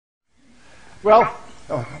Well,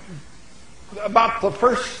 about the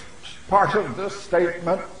first part of this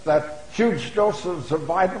statement, that huge doses of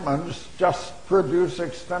vitamins just produce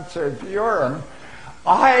extensive urine,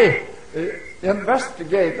 I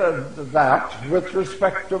investigated that with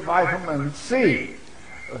respect to vitamin C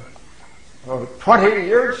 20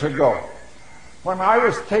 years ago. When I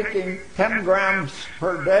was taking 10 grams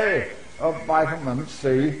per day of vitamin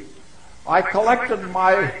C, I collected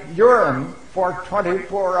my urine for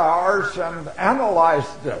 24 hours and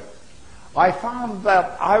analyzed it. I found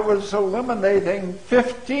that I was eliminating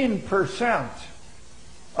 15%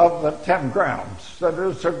 of the 10 grams. That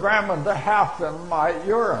is 1.5 grams in my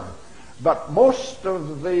urine. But most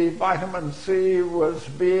of the vitamin C was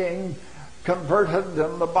being converted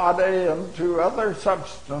in the body into other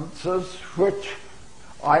substances which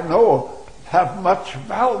I know have much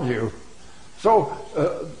value. So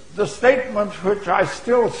the statement which I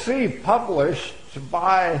still see published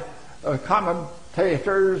by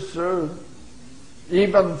commentators,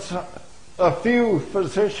 even a few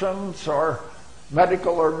physicians or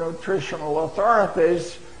medical or nutritional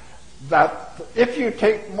authorities, that if you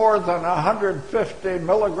take more than 150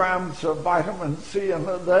 milligrams of vitamin C in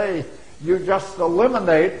a day, you just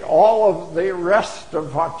eliminate all of the rest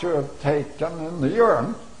of what you have taken in the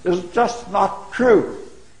urine, is just not true.